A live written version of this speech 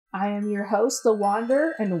I am your host, The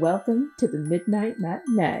Wanderer, and welcome to the Midnight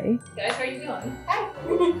Matinee. Guys, how are you doing? Hi.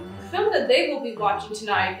 The film that they will be watching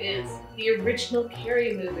tonight is the original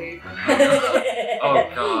Carrie movie. Oh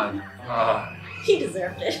god. He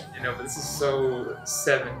deserved it. You know, but this is so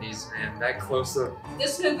 70s, man. That close-up.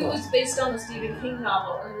 This movie was based on the Stephen King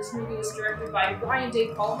novel, and this movie was directed by Brian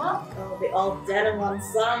De Palma. Oh, the all denim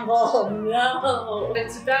ensemble. No.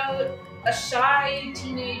 It's about a shy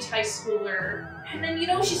teenage high schooler, and then, you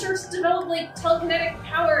know, she starts to develop, like, telekinetic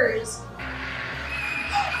powers.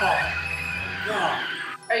 Yeah.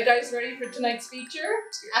 Are you guys ready for tonight's feature?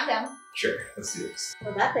 I'm down. Sure, let's do this.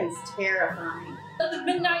 Well, that thing's terrifying. Let the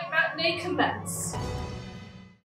Midnight Matinee commence.